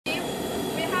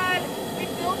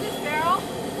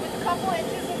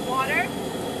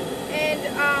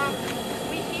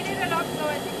we heated it up so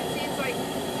as you can see it's like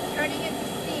turning into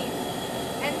steam.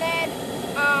 And then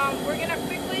we're going to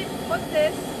quickly put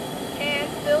this can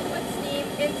filled with steam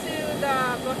into the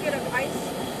bucket of ice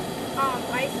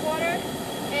water,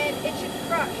 and it should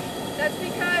crush. That's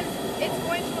because it's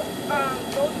going to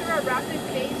go through a rapid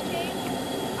phase change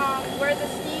where the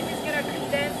steam is going to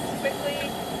condense quickly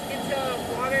into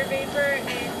water vapor,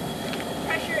 and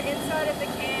pressure inside of the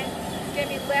can is going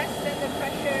to be less than the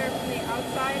pressure from the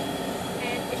outside,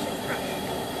 and it should crush.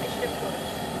 It should implode.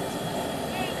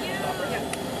 Thank you!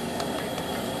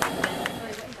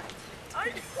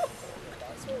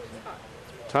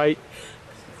 Tight.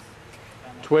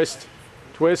 Twist.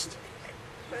 Twist.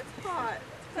 But it's hot.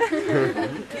 You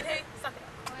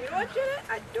don't want it?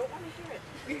 I don't want to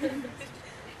hear it.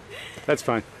 That's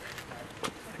fine.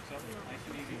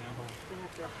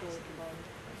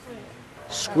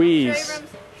 Squeeze.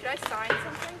 Should I sign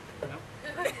something?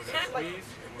 No.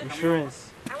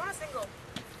 Insurance. I want a single.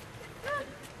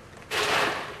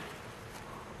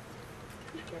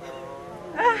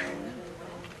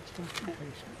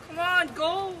 Come on,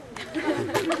 go!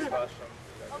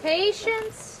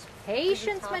 Patience.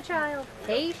 Patience, my child.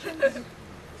 Patience.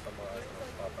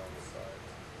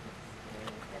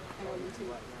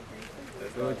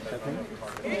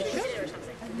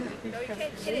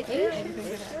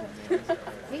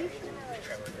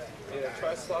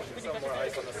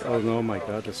 Oh no, my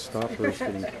God, the stopper is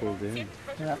getting pulled in.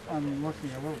 Yeah, I'm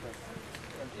looking a little bit.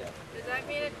 Does that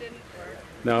mean it didn't work?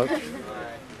 No.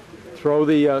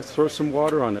 Throw some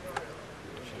water on it.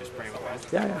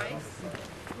 Yeah.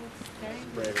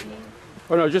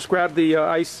 Oh no, just grab the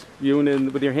ice,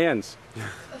 Ewan, with your hands.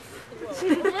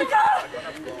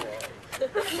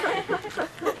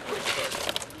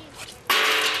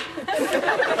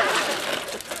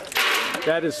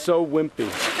 That is so wimpy.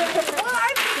 Well,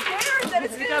 I'm scared that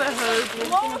it's gonna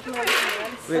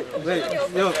Wait,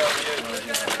 no.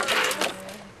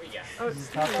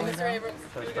 Mr. Abrams,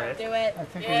 do it. I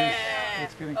think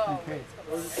it's getting concave.